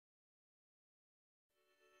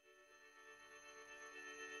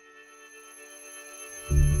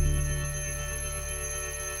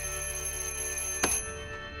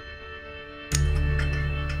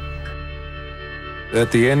At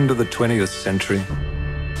the end of the 20th century,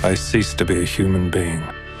 I ceased to be a human being.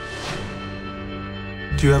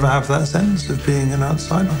 Do you ever have that sense of being an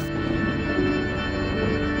outsider?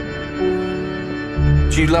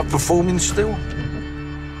 Do you love performing still?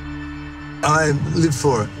 I live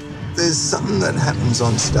for it. There's something that happens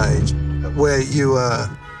on stage where you are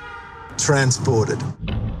transported.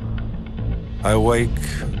 I wake,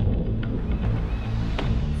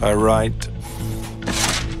 I write,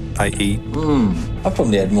 I eat. I've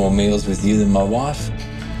probably had more meals with you than my wife.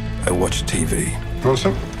 I watch TV.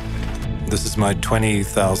 Awesome. This is my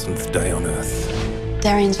 20,000th day on Earth.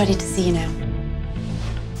 Darian's ready to see you now.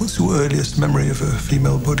 What's your earliest memory of a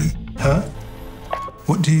female body? Huh?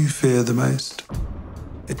 What do you fear the most?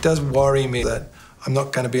 It does worry me that I'm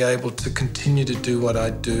not going to be able to continue to do what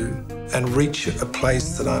I do and reach a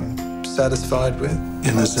place that I'm satisfied with.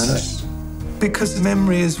 In a sense? Because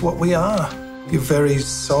memory is what we are. Your very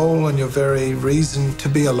soul and your very reason to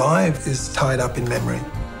be alive is tied up in memory.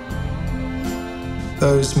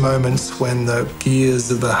 Those moments when the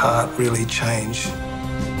gears of the heart really change.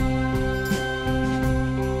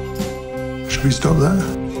 Should we stop there?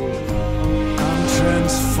 I'm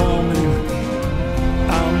transforming,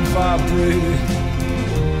 I'm vibrating,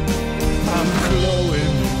 I'm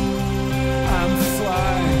glowing, I'm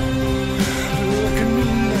flying. Look at me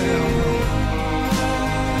now,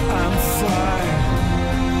 I'm flying.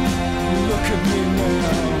 Look at me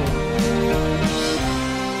now.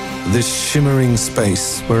 This shimmering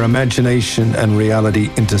space where imagination and reality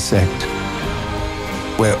intersect,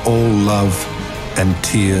 where all love and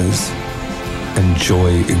tears and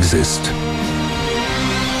joy exist.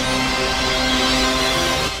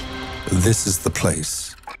 This is the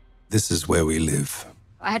place. This is where we live.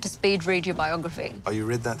 I had to speed read your biography. Oh, you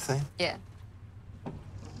read that thing? Yeah.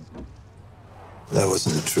 That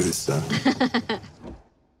wasn't the truth, though.